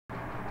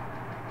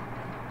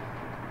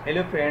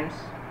Hello friends,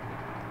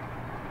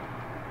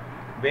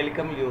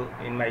 welcome you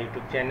in my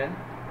YouTube channel.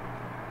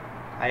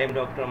 I am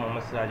Dr.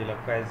 Mohammad Sirajul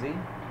Faizi.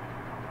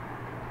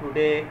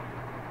 Today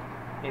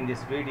in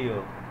this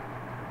video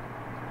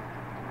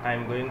I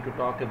am going to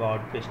talk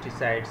about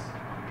pesticides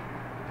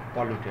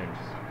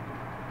pollutants.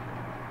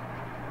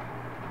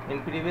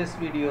 In previous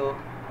video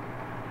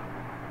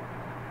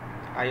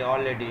I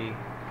already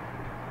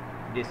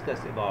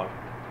discussed about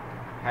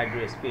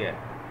Hydrosphere.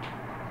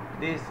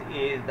 This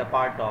is the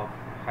part of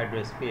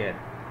Hydrosphere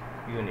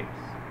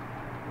units.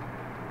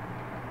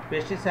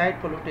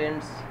 Pesticide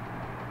pollutants,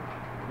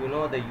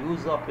 the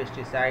use of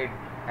pesticide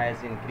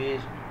has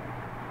increased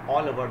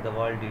all over the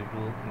world due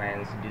to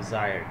man's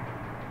desire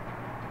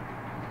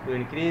to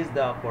increase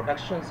the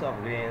productions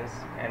of grains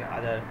and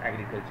other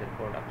agricultural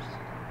products.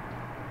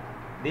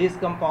 These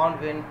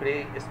compounds, when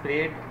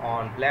sprayed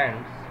on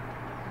plants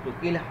to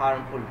kill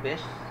harmful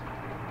pests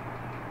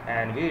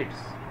and weeds,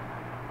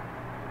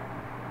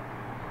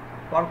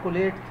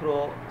 percolate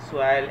through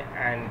soil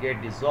and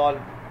get dissolved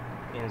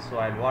in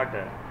soil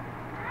water,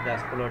 thus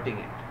polluting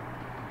it.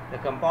 The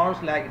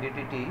compounds like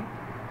DDT,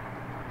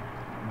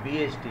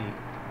 BHT,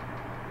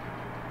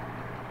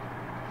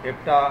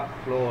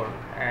 heptachlor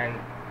and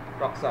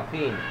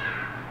toxaphene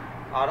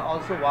are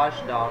also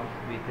washed down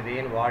with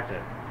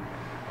rainwater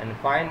and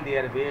find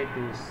their way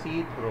to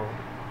see through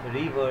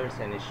rivers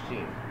and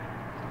streams.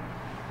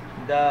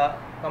 The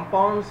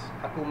compounds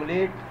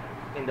accumulate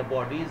in the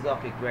bodies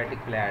of aquatic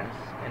plants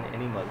and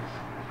animals.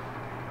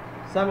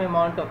 Some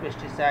amount of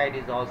pesticide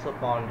is also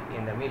found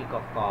in the milk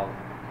of cow,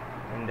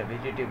 in the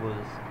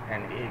vegetables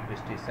and egg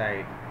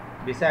pesticide,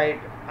 beside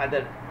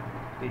other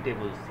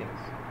eatable things.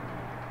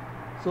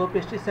 So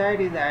pesticide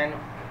is an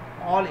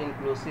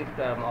all-inclusive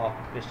term of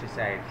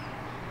pesticides,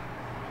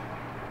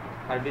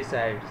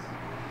 herbicides,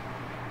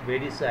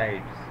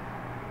 weedicides,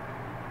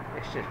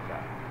 etc.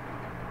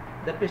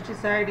 The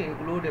pesticide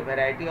include a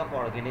variety of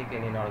organic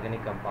and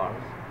inorganic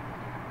compounds.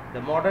 The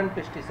modern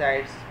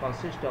pesticides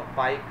consist of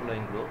 5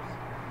 following groups: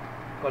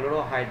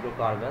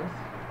 chlorohydrocarbons,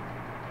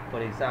 for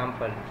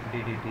example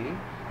DDT,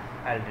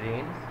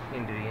 aldrines,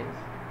 indrines.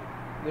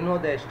 You know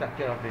the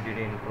structure of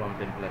DDT from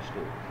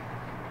 10+2.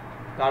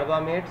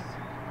 Carbamates,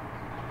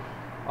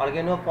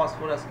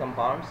 organophosphorus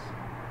compounds.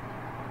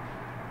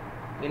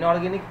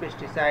 Inorganic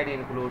pesticide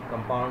include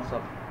compounds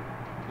of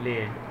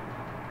lead,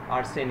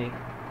 arsenic,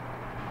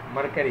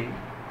 mercury,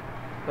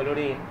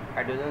 chlorine,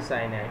 hydrogen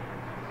cyanide,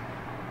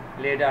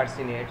 lead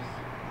arsenates,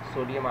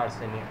 sodium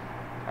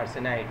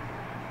arsenide,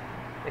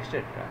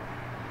 etc.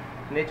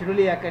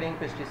 Naturally occurring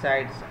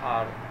pesticides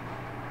are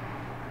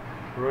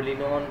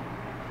prolinone,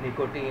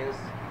 nicotines,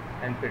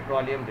 and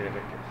petroleum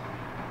derivatives.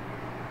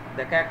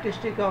 The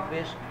characteristic of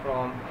waste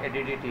from a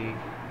DDT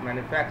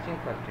manufacturing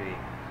factory,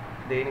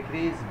 they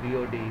increase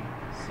BOD,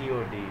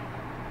 COD,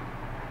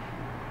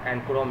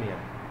 and chromium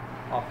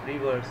of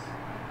rivers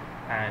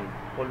and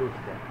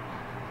pollute them.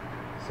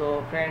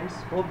 So friends,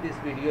 hope this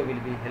video will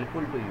be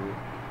helpful to you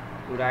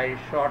to write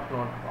short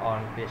note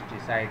on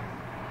pesticide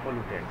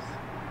pollutants.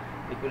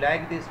 If you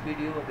like this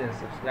video, then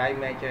subscribe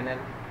my channel,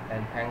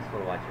 and thanks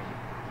for watching.